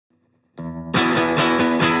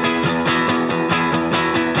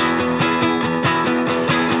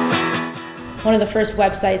One of the first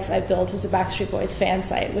websites I built was a Backstreet Boys fan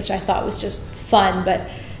site, which I thought was just fun. But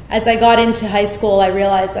as I got into high school, I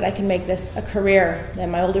realized that I can make this a career.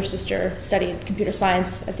 And my older sister studied computer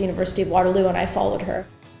science at the University of Waterloo, and I followed her.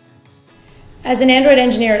 As an Android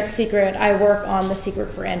engineer at Secret, I work on the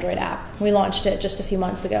Secret for Android app. We launched it just a few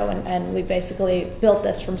months ago, and we basically built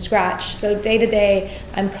this from scratch. So day to day,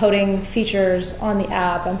 I'm coding features on the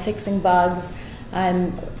app, I'm fixing bugs,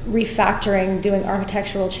 I'm refactoring, doing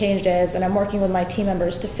architectural changes, and I'm working with my team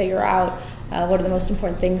members to figure out what are the most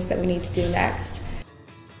important things that we need to do next.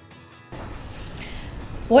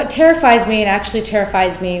 What terrifies me, and actually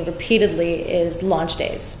terrifies me repeatedly, is launch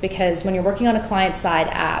days. Because when you're working on a client-side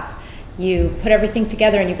app, you put everything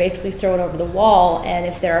together and you basically throw it over the wall, and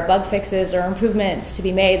if there are bug fixes or improvements to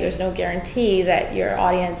be made, there's no guarantee that your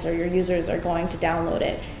audience or your users are going to download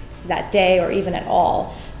it that day or even at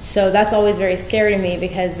all. So that's always very scary to me,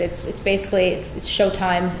 because it's basically it's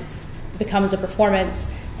showtime, it becomes a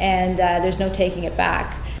performance, and there's no taking it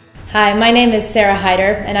back. Hi, my name is Sara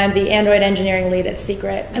Haider, and I'm the Android engineering lead at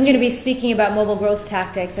Secret. I'm going to be speaking about mobile growth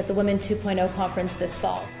tactics at the Women 2.0 conference this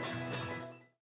fall.